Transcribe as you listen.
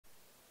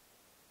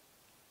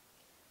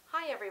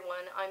Hi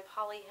everyone, I'm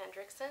Polly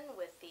Hendrickson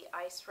with the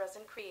ICE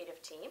Resin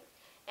creative team,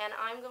 and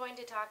I'm going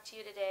to talk to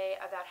you today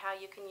about how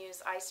you can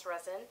use ICE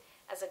resin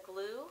as a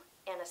glue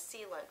and a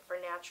sealant for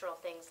natural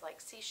things like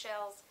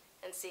seashells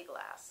and sea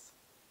glass.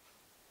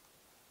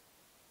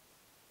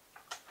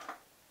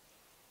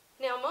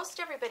 Now,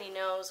 most everybody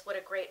knows what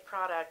a great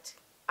product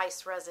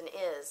ICE resin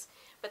is,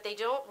 but they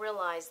don't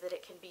realize that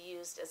it can be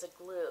used as a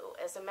glue.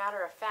 As a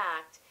matter of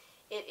fact,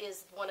 it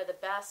is one of the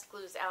best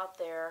glues out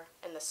there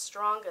and the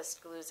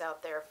strongest glues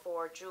out there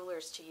for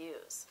jewelers to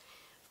use.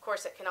 Of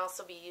course, it can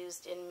also be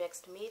used in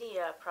mixed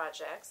media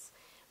projects,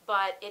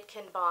 but it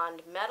can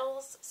bond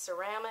metals,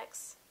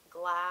 ceramics,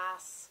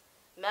 glass,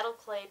 metal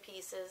clay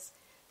pieces.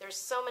 There's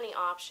so many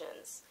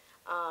options,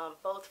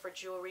 both for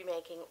jewelry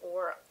making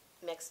or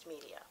mixed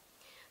media.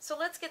 So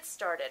let's get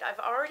started. I've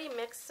already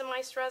mixed some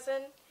ICE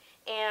resin,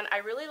 and I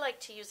really like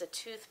to use a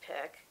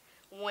toothpick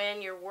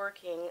when you're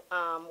working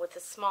with the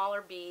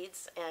smaller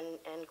beads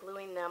and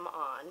gluing them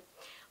on.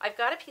 I've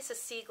got a piece of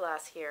sea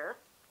glass here,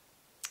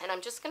 and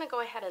I'm just going to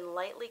go ahead and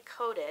lightly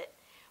coat it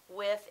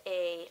with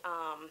a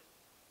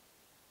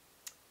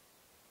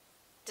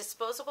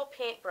disposable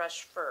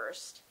paintbrush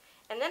first,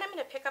 and then I'm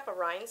going to pick up a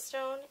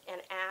rhinestone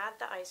and add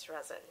the ICE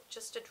resin,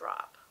 just a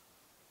drop.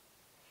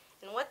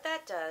 And what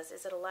that does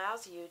is it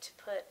allows you to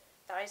put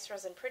the ICE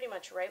resin pretty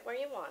much right where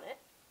you want it,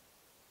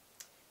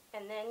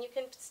 and then you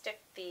can stick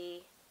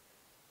the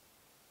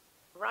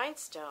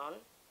rhinestone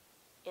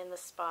in the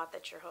spot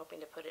that you're hoping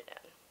to put it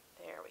in.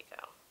 There we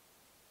go.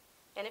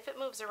 And if it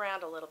moves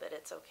around a little bit,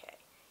 it's okay.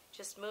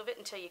 Just move it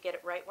until you get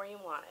it right where you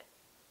want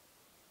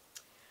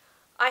it.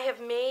 I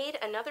have made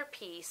another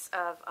piece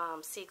of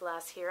sea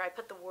glass here. I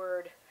put the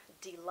word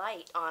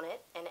delight on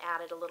it and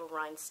added a little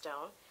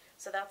rhinestone.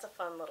 So that's a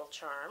fun little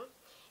charm.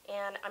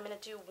 And I'm going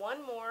to do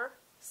one more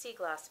sea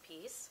glass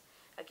piece.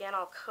 Again,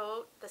 I'll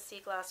coat the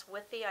sea glass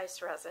with the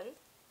ICE resin.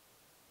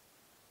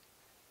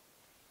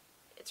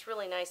 It's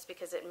really nice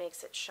because it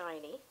makes it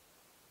shiny.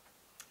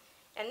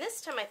 And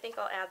this time I think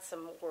I'll add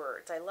some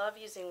words. I love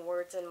using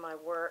words in my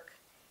work,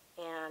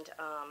 and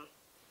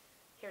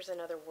here's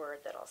another word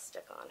that I'll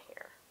stick on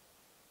here.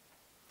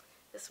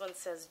 This one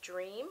says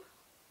dream.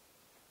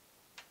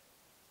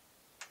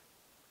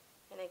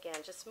 And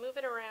again, just move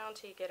it around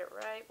till you get it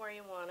right where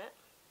you want it.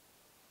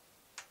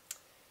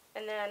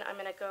 And then I'm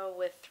going to go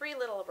with 3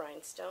 little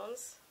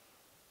rhinestones.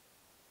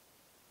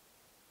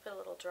 Put a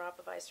little drop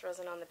of ICE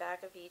resin on the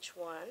back of each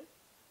one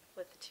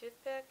with the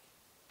toothpick,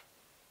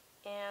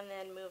 and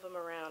then move them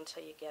around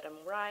till you get them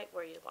right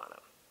where you want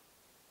them.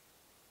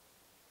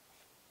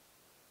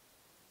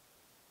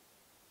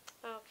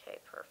 Okay,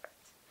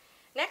 perfect.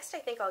 Next, I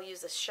think I'll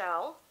use a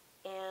shell,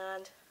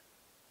 and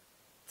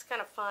it's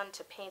kind of fun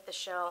to paint the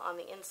shell on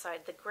the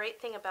inside. The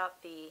great thing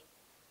about the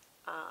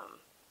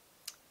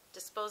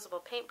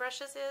disposable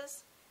paintbrushes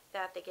is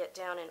that they get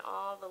down in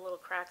all the little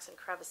cracks and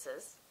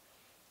crevices.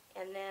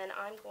 And then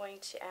I'm going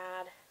to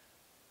add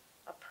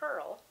a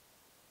pearl.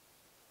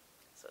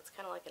 So it's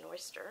kind of like an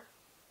oyster.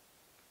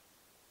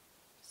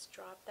 Just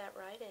drop that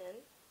right in.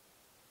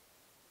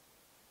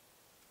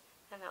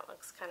 And that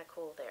looks kind of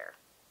cool there.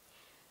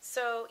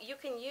 So you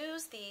can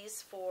use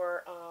these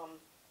for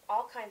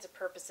all kinds of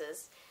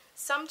purposes.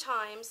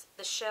 Sometimes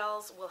the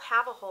shells will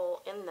have a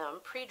hole in them,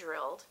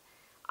 pre-drilled.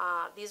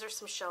 These are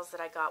some shells that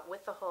I got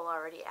with the hole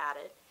already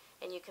added.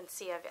 And you can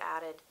see I've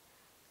added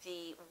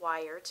the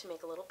wire to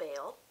make a little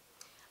bail.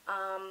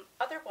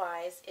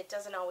 Otherwise, it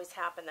doesn't always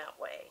happen that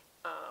way.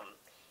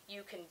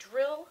 You can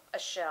drill a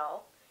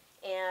shell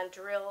and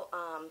drill,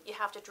 you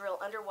have to drill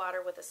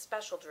underwater with a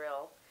special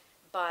drill,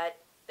 but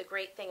the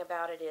great thing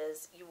about it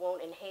is you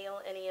won't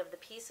inhale any of the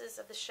pieces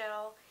of the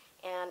shell,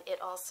 and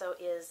it also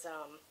is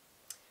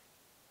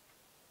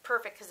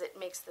perfect because it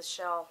makes the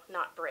shell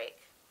not break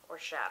or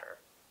shatter.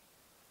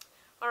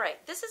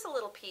 Alright, this is a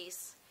little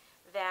piece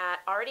that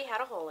already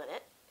had a hole in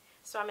it,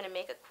 so I'm going to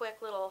make a quick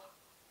little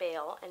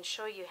bail and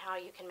show you how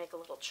you can make a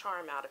little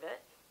charm out of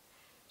it.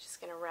 Just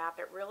going to wrap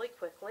it really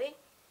quickly.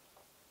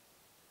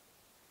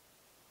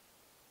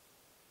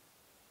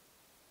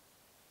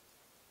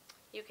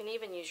 You can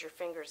even use your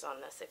fingers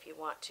on this if you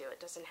want to. It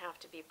doesn't have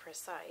to be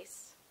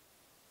precise.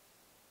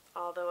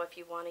 Although if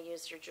you want to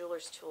use your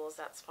jeweler's tools,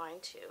 that's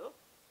fine too.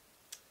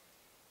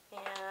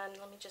 And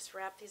let me just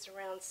wrap these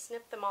around,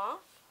 snip them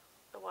off,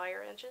 the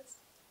wire edges.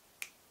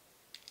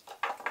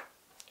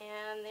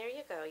 And there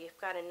you go. You've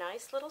got a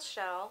nice little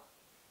shell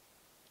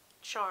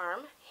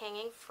charm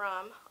hanging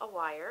from a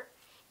wire.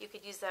 You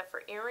could use that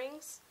for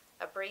earrings,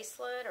 a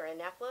bracelet, or a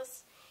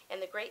necklace.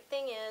 And the great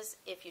thing is,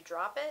 if you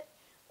drop it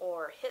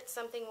or hit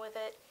something with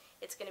it,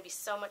 it's going to be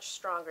so much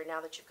stronger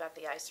now that you've got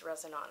the ICE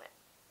resin on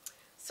it.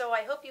 So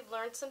I hope you've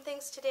learned some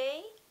things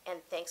today, and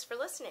thanks for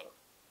listening.